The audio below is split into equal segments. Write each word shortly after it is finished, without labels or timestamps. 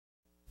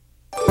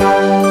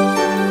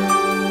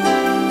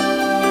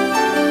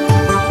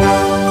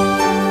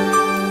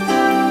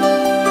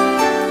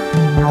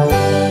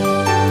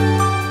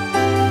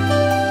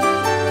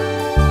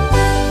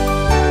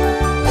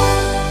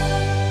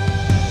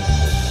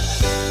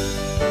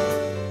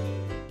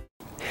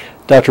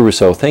Dr.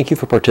 Rousseau, thank you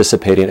for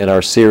participating in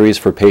our series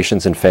for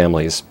patients and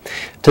families.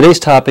 Today's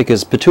topic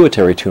is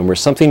pituitary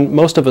tumors, something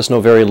most of us know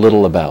very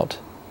little about.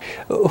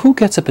 Who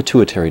gets a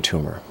pituitary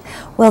tumor?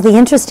 Well, the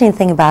interesting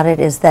thing about it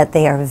is that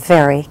they are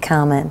very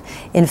common.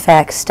 In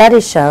fact,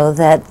 studies show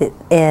that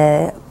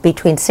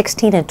between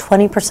 16 and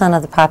 20%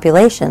 of the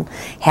population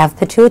have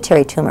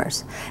pituitary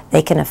tumors.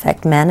 They can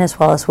affect men as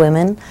well as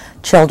women,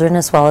 children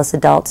as well as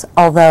adults,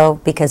 although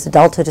because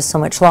adulthood is so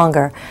much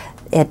longer,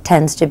 it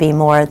tends to be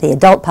more the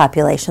adult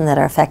population that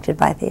are affected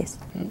by these.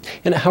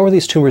 And how are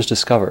these tumors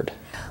discovered?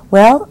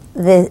 Well,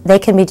 they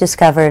can be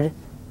discovered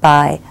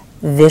by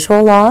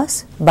visual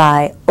loss,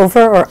 by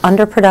over or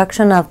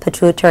underproduction of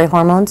pituitary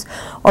hormones,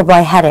 or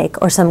by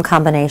headache, or some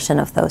combination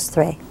of those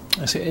three.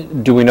 I see.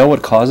 Do we know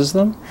what causes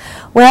them?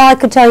 Well, I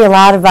could tell you a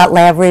lot about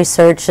lab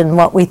research and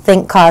what we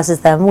think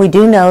causes them. We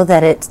do know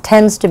that it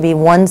tends to be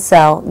one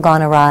cell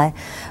gone awry,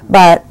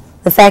 but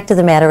the fact of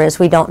the matter is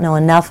we don't know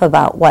enough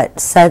about what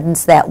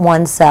sends that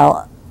one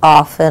cell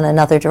off in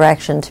another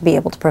direction to be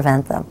able to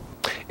prevent them.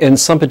 And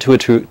some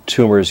pituitary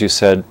tumors, you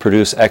said,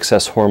 produce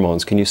excess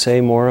hormones. Can you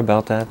say more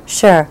about that?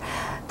 Sure.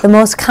 The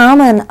most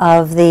common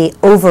of the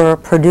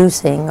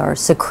overproducing or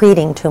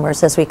secreting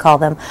tumors, as we call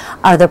them,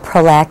 are the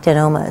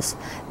prolactinomas.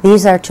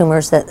 These are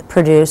tumors that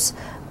produce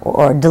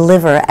or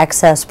deliver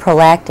excess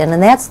prolactin,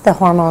 and that's the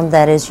hormone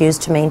that is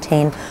used to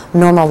maintain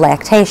normal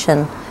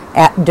lactation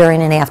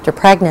during and after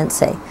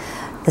pregnancy.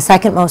 The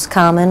second most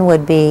common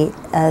would be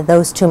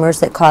those tumors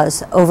that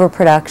cause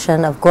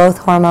overproduction of growth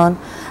hormone,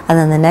 and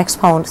then the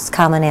next most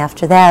common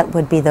after that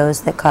would be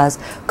those that cause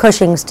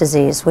Cushing's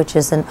disease, which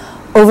is an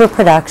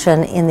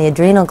overproduction in the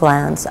adrenal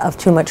glands of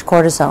too much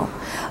cortisol.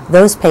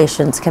 Those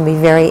patients can be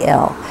very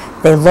ill.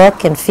 They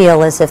look and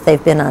feel as if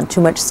they've been on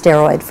too much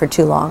steroid for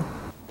too long.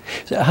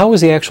 So how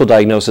is the actual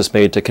diagnosis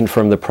made to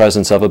confirm the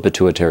presence of a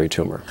pituitary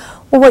tumor?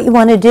 Well, what you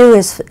want to do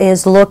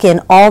is look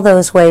in all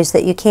those ways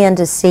that you can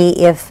to see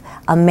if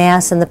a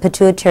mass in the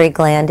pituitary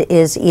gland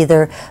is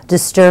either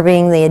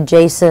disturbing the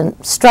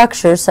adjacent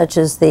structures, such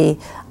as the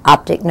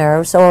optic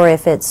nerves, or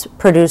if it's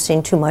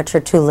producing too much or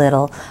too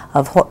little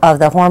of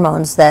the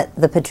hormones that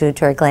the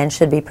pituitary gland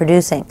should be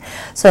producing.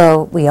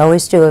 So we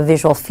always do a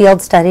visual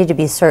field study to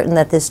be certain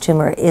that this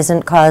tumor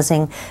isn't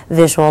causing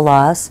visual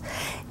loss.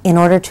 In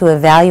order to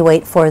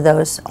evaluate for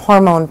those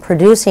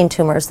hormone-producing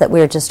tumors that we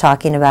were just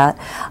talking about,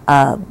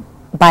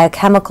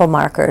 biochemical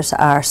markers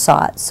are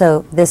sought.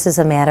 So this is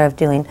a matter of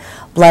doing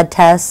blood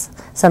tests,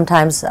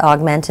 sometimes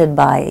augmented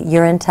by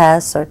urine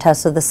tests or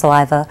tests of the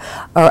saliva,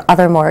 or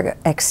other more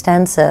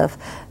extensive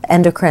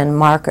endocrine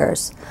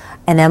markers.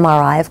 An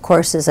MRI, of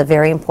course, is a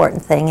very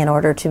important thing in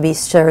order to be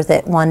sure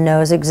that one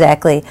knows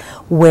exactly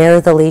where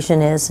the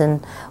lesion is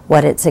and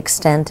what its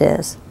extent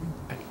is.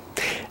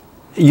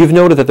 You've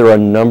noted that there are a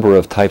number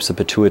of types of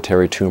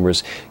pituitary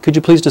tumors. Could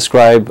you please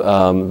describe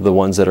the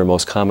ones that are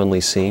most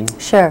commonly seen?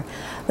 Sure.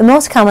 The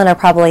most common are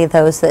probably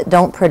those that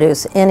don't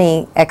produce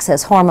any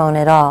excess hormone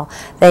at all.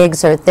 They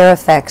exert their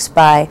effects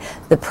by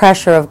the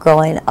pressure of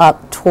growing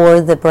up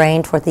toward the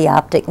brain, toward the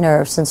optic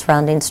nerves and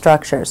surrounding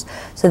structures.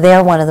 So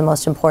there, one of the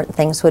most important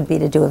things would be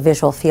to do a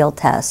visual field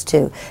test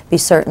to be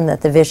certain that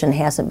the vision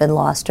hasn't been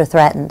lost or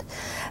threatened.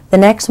 The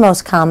next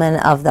most common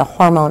of the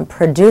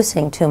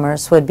hormone-producing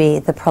tumors would be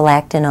the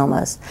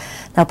prolactinomas.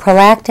 Now,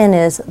 prolactin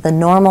is the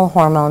normal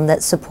hormone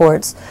that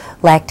supports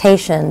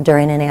lactation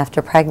during and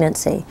after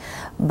pregnancy.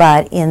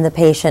 But in the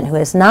patient who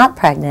is not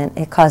pregnant,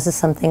 it causes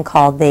something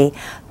called the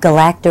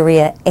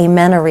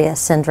galactorrhea-amenorrhea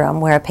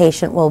syndrome, where a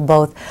patient will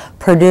both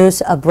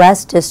produce a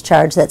breast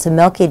discharge that's a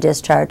milky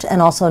discharge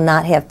and also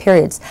not have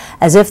periods,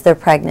 as if they're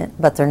pregnant,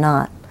 but they're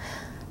not.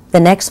 The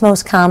next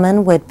most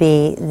common would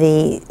be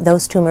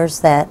those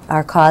tumors that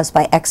are caused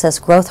by excess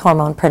growth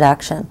hormone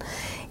production.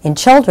 In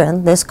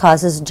children, this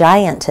causes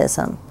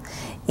giantism.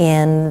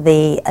 In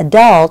the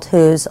adult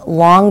whose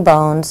long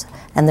bones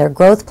and their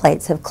growth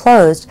plates have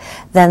closed,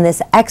 then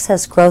this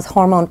excess growth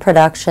hormone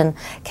production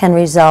can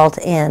result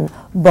in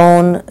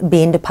bone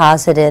being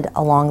deposited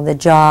along the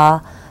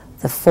jaw,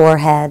 the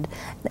forehead,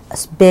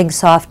 big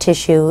soft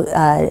tissue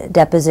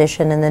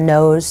deposition in the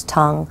nose,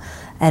 tongue,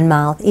 and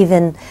mouth.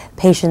 Even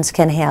patients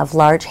can have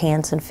large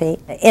hands and feet.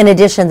 In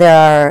addition, there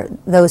are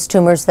those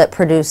tumors that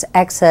produce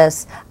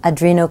excess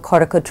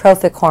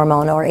adrenocorticotrophic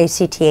hormone, or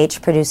ACTH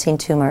producing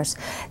tumors.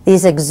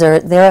 These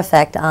exert their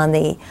effect on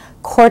the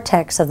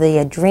cortex of the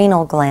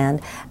adrenal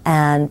gland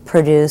and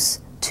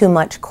produce too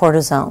much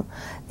cortisone.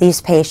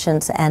 These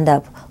patients end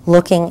up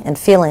looking and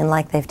feeling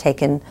like they've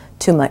taken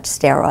too much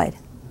steroid.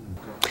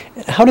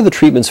 How do the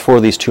treatments for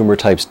these tumor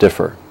types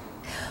differ?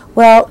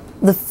 Well,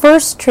 the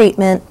first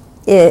treatment,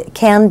 it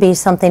can be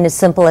something as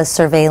simple as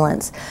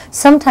surveillance.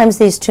 Sometimes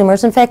these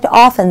tumors, in fact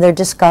often, they're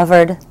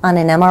discovered on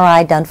an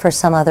MRI done for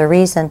some other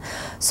reason.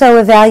 So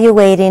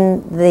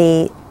evaluating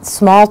the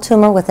small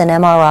tumor with an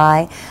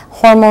MRI,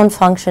 hormone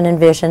function and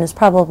vision is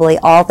probably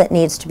all that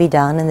needs to be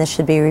done, and this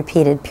should be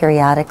repeated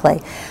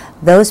periodically.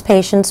 Those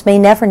patients may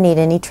never need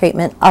any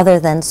treatment other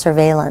than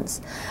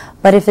surveillance.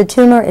 But if a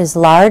tumor is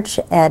large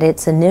at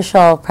its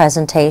initial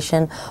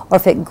presentation, or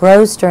if it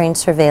grows during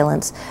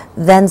surveillance,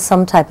 then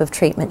some type of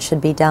treatment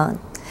should be done.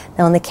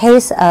 Now, in the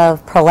case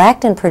of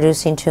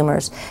prolactin-producing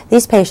tumors,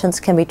 these patients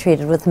can be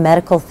treated with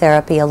medical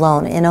therapy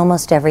alone in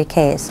almost every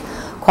case.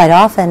 Quite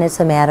often, it's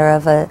a matter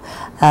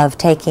of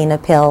taking a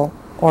pill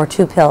or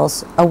 2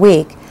 pills a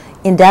week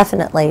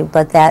indefinitely,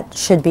 but that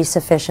should be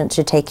sufficient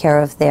to take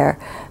care of their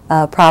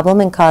problem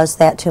and cause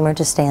that tumor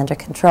to stay under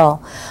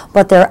control.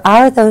 But there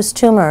are those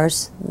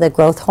tumors, the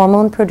growth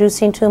hormone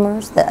producing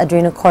tumors, the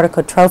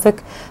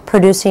adrenocorticotrophic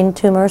producing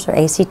tumors, or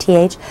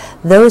ACTH,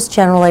 those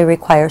generally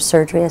require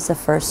surgery as the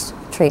first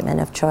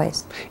treatment of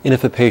choice. And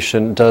if a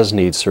patient does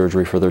need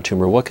surgery for their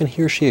tumor, what can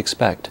he or she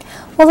expect?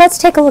 Well, let's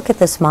take a look at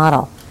this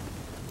model.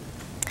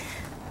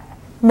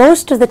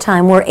 Most of the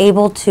time, we're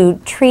able to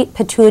treat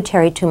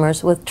pituitary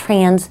tumors with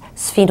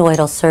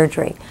transsphenoidal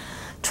surgery.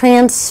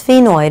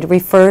 Transsphenoid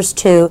refers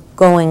to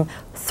going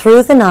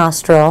through the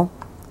nostril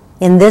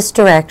in this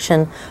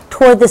direction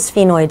toward the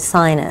sphenoid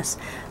sinus.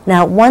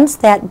 Now, once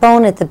that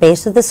bone at the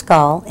base of the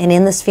skull and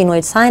in the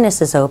sphenoid sinus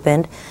is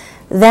opened,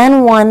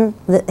 then one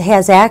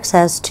has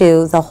access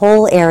to the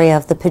whole area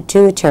of the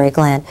pituitary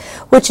gland,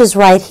 which is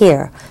right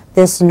here.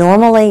 This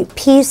normally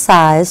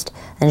pea-sized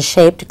and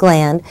shaped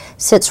gland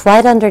sits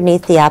right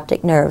underneath the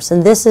optic nerves,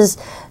 and this is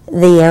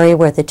the area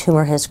where the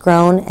tumor has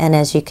grown. And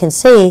as you can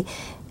see,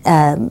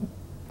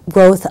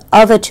 growth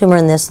of a tumor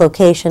in this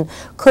location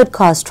could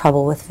cause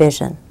trouble with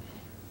vision.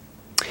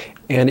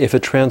 And if a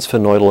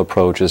transsphenoidal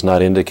approach is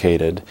not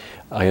indicated,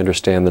 I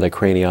understand that a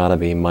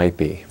craniotomy might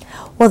be.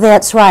 Well,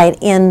 that's right.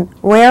 In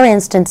rare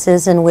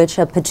instances in which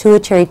a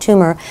pituitary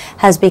tumor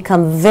has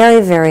become very,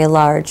 very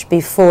large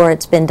before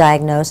it's been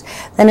diagnosed,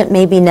 then it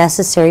may be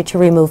necessary to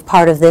remove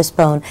part of this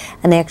bone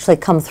and actually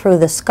come through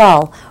the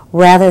skull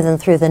rather than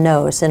through the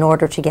nose in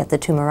order to get the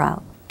tumor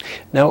out.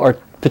 Now, are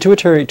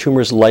pituitary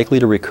tumors likely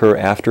to recur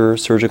after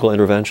surgical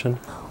intervention?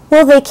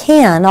 Well, they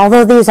can.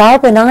 Although these are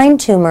benign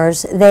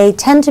tumors, they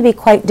tend to be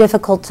quite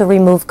difficult to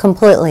remove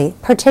completely,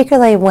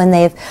 particularly when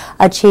they've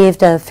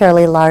achieved a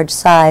fairly large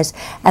size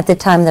at the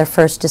time they're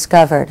first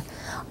discovered.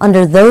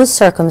 Under those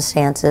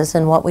circumstances,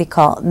 in what we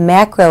call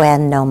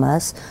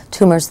macroadenomas,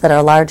 tumors that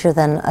are larger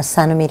than a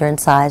centimeter in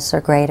size or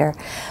greater,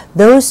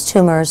 those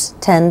tumors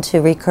tend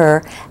to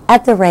recur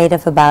at the rate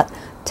of about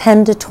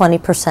 10 to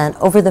 20%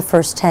 over the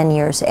first 10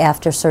 years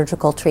after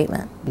surgical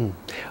treatment.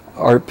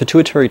 Are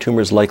pituitary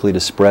tumors likely to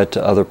spread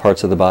to other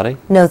parts of the body?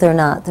 No, they're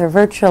not. They're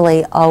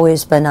virtually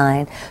always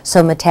benign,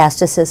 so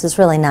metastasis is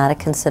really not a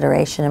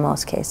consideration in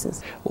most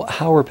cases. Well,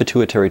 how are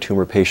pituitary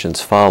tumor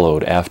patients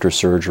followed after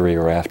surgery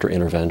or after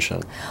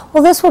intervention?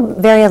 Well, this will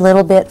vary a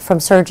little bit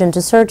from surgeon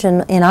to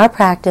surgeon. In our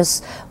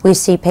practice, we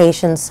see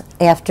patients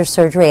after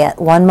surgery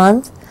at 1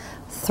 month,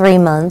 3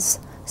 months,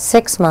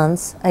 6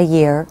 months, a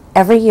year,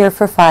 every year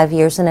for 5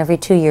 years, and every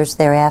 2 years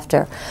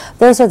thereafter.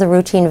 Those are the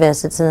routine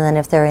visits, and then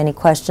if there are any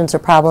questions or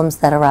problems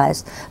that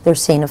arise, they're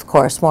seen, of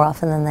course, more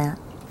often than that.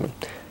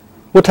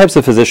 What types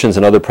of physicians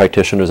and other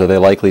practitioners are they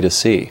likely to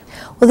see?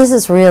 Well, this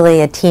is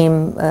really a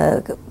team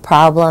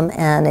problem,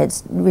 and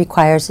it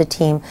requires a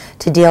team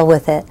to deal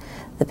with it.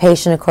 The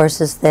patient, of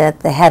course, is the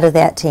head of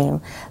that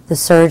team. The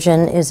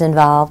surgeon is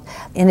involved.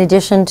 In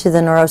addition to the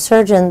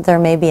neurosurgeon, there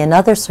may be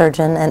another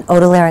surgeon, an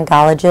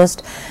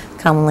otolaryngologist,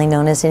 commonly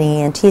known as an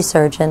ENT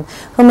surgeon,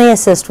 who may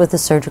assist with the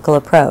surgical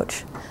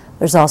approach.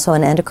 There's also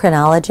an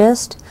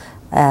endocrinologist,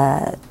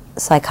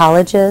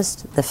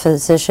 psychologist, the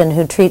physician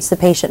who treats the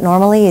patient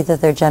normally, either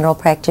their general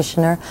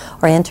practitioner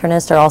or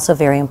internist, are also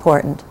very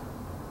important.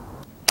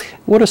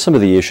 What are some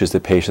of the issues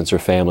that patients or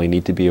family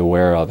need to be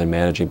aware of in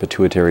managing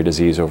pituitary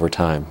disease over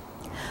time?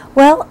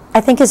 Well,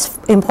 I think it's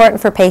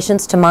important for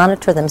patients to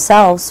monitor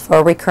themselves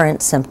for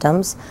recurrent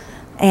symptoms,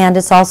 and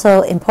it's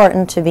also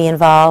important to be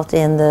involved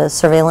in the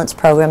surveillance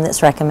program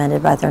that's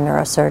recommended by their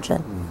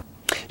neurosurgeon.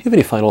 Do you have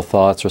any final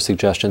thoughts or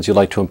suggestions you'd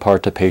like to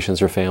impart to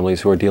patients or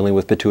families who are dealing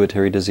with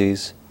pituitary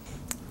disease?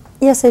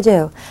 Yes, I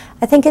do.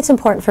 I think it's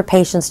important for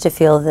patients to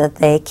feel that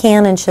they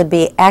can and should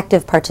be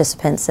active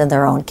participants in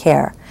their own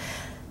care.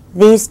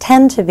 These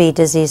tend to be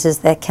diseases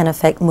that can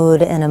affect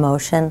mood and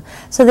emotion,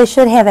 so they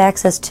should have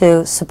access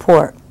to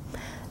support.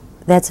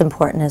 That's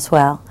important as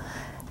well.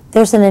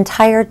 There's an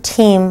entire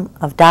team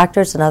of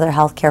doctors and other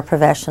healthcare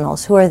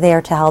professionals who are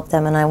there to help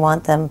them, and I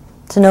want them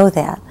to know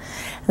that.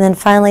 And then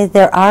finally,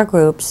 there are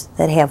groups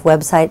that have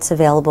websites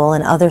available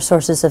and other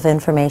sources of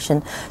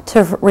information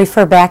to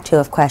refer back to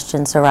if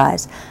questions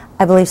arise.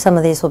 I believe some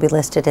of these will be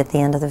listed at the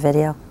end of the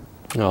video.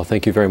 Oh,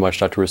 thank you very much,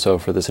 Dr. Rousseau,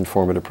 for this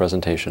informative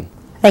presentation.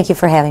 Thank you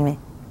for having me.